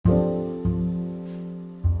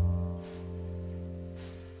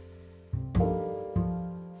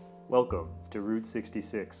Welcome to Route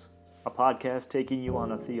 66, a podcast taking you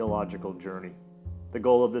on a theological journey. The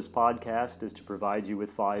goal of this podcast is to provide you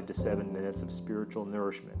with 5 to 7 minutes of spiritual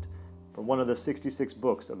nourishment from one of the 66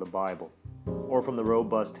 books of the Bible, or from the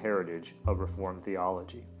robust heritage of Reformed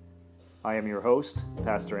theology. I am your host,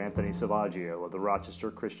 Pastor Anthony Savaggio of the Rochester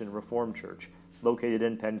Christian Reformed Church, located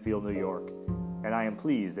in Penfield, New York, and I am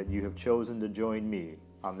pleased that you have chosen to join me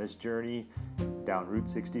on this journey down Route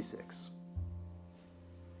 66.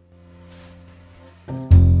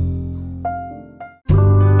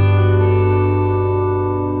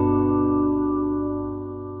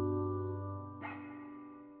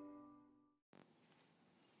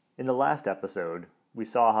 In the last episode, we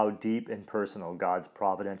saw how deep and personal God's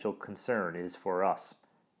providential concern is for us.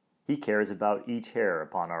 He cares about each hair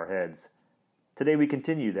upon our heads. Today we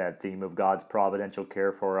continue that theme of God's providential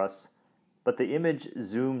care for us, but the image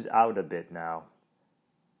zooms out a bit now.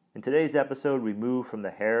 In today's episode, we move from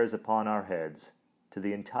the hairs upon our heads to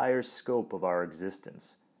the entire scope of our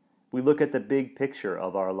existence. We look at the big picture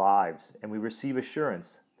of our lives, and we receive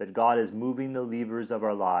assurance that God is moving the levers of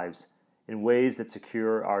our lives in ways that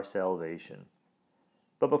secure our salvation.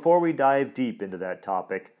 But before we dive deep into that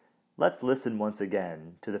topic, let's listen once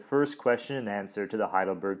again to the first question and answer to the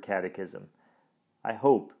Heidelberg Catechism. I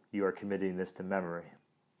hope you are committing this to memory.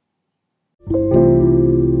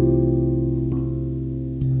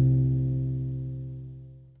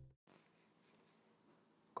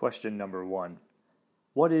 Question number 1.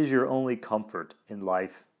 What is your only comfort in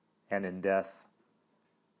life and in death?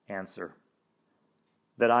 Answer.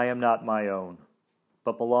 That I am not my own,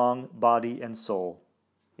 but belong body and soul,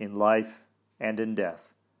 in life and in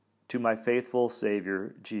death, to my faithful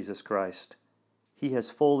Savior, Jesus Christ. He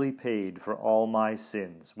has fully paid for all my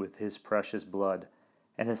sins with his precious blood,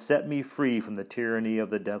 and has set me free from the tyranny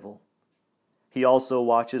of the devil. He also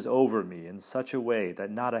watches over me in such a way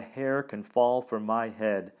that not a hair can fall from my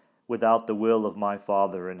head without the will of my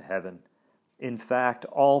Father in heaven. In fact,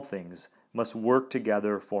 all things must work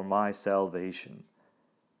together for my salvation.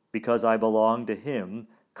 Because I belong to him,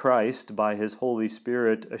 Christ, by his Holy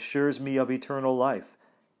Spirit, assures me of eternal life,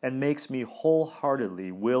 and makes me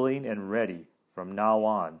wholeheartedly willing and ready from now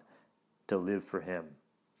on to live for him.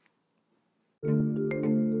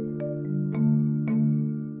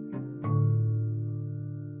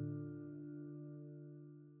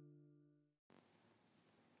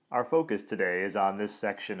 Our focus today is on this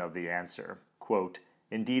section of the answer. Quote,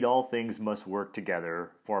 "Indeed, all things must work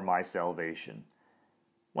together for my salvation."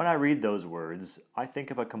 When I read those words, I think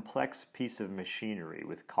of a complex piece of machinery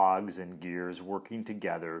with cogs and gears working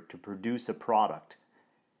together to produce a product.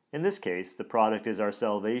 In this case, the product is our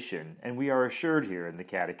salvation, and we are assured here in the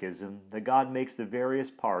Catechism that God makes the various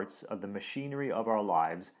parts of the machinery of our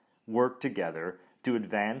lives work together to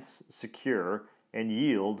advance, secure, and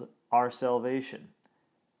yield our salvation.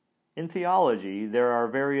 In theology, there are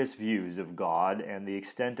various views of God and the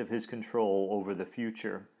extent of his control over the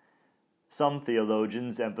future. Some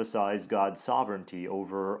theologians emphasize God's sovereignty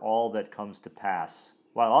over all that comes to pass,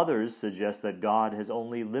 while others suggest that God has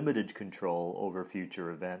only limited control over future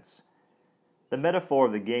events. The metaphor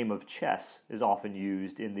of the game of chess is often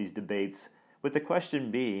used in these debates, with the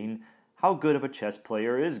question being, how good of a chess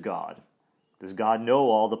player is God? Does God know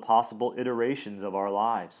all the possible iterations of our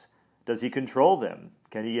lives? Does he control them?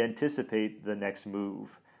 Can he anticipate the next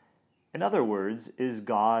move? In other words, is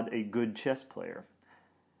God a good chess player?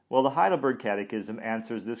 Well, the Heidelberg Catechism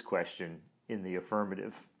answers this question in the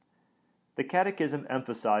affirmative. The Catechism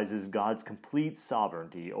emphasizes God's complete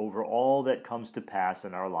sovereignty over all that comes to pass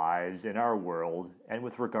in our lives, in our world, and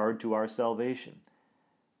with regard to our salvation.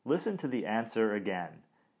 Listen to the answer again.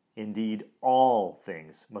 Indeed, all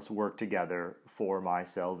things must work together for my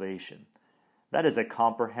salvation. That is a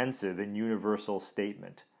comprehensive and universal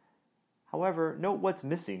statement. However, note what's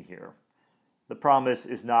missing here. The promise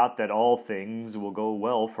is not that all things will go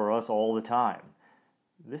well for us all the time.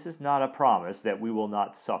 This is not a promise that we will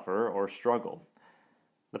not suffer or struggle.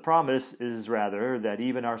 The promise is rather that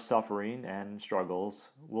even our suffering and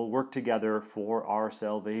struggles will work together for our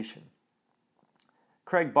salvation.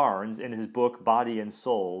 Craig Barnes, in his book Body and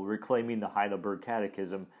Soul, Reclaiming the Heidelberg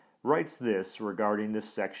Catechism, writes this regarding this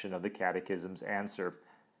section of the Catechism's answer.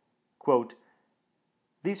 Quote,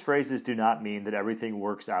 "These phrases do not mean that everything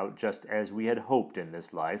works out just as we had hoped in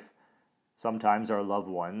this life. Sometimes our loved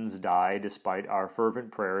ones die despite our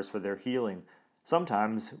fervent prayers for their healing.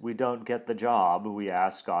 Sometimes we don't get the job we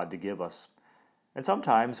ask God to give us. And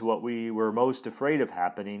sometimes what we were most afraid of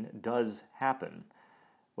happening does happen.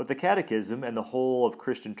 What the Catechism and the whole of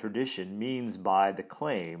Christian tradition means by the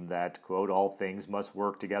claim that, quote, all things must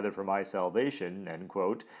work together for my salvation, end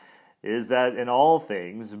quote, is that in all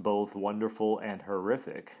things, both wonderful and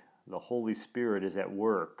horrific, the Holy Spirit is at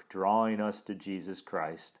work, drawing us to Jesus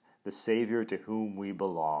Christ, the Savior to whom we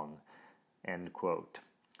belong. End quote.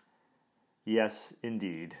 Yes,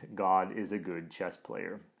 indeed, God is a good chess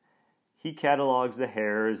player. He catalogs the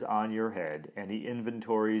hairs on your head, and he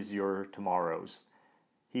inventories your tomorrows.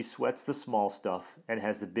 He sweats the small stuff and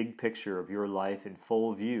has the big picture of your life in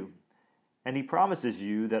full view. And he promises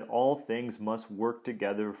you that all things must work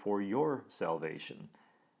together for your salvation.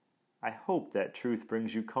 I hope that truth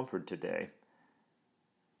brings you comfort today.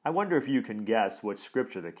 I wonder if you can guess what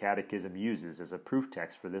scripture the Catechism uses as a proof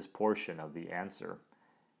text for this portion of the answer.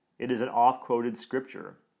 It is an oft-quoted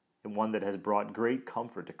scripture, and one that has brought great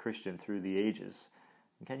comfort to Christians through the ages.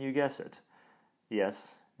 Can you guess it?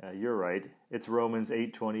 Yes, you're right. It's Romans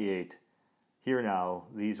 8:28. Hear now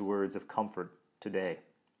these words of comfort today.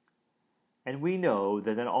 And we know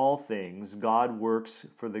that in all things God works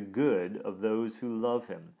for the good of those who love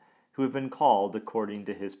him, who have been called according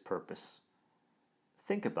to his purpose.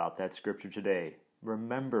 Think about that scripture today.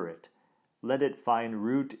 Remember it. Let it find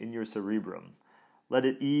root in your cerebrum. Let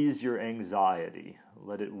it ease your anxiety.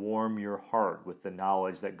 Let it warm your heart with the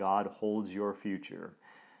knowledge that God holds your future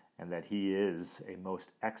and that he is a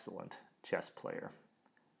most excellent chess player.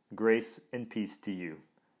 Grace and peace to you.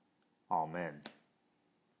 Amen.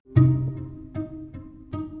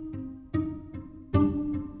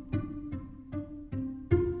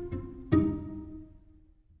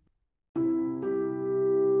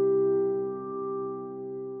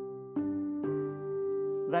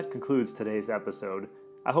 That concludes today's episode.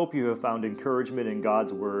 I hope you have found encouragement in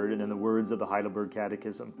God's Word and in the words of the Heidelberg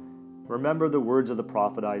Catechism. Remember the words of the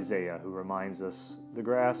prophet Isaiah, who reminds us, "The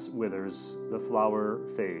grass withers, the flower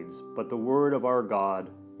fades, but the word of our God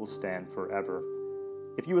will stand forever."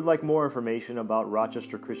 If you would like more information about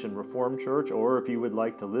Rochester Christian Reformed Church, or if you would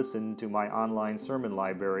like to listen to my online sermon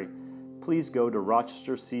library, please go to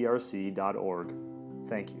rochestercrc.org.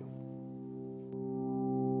 Thank you.